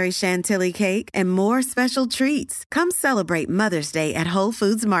 irresistible berry chantilly cake, and more special treats. Come celebrate Mother's Day at Whole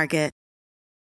Foods Market.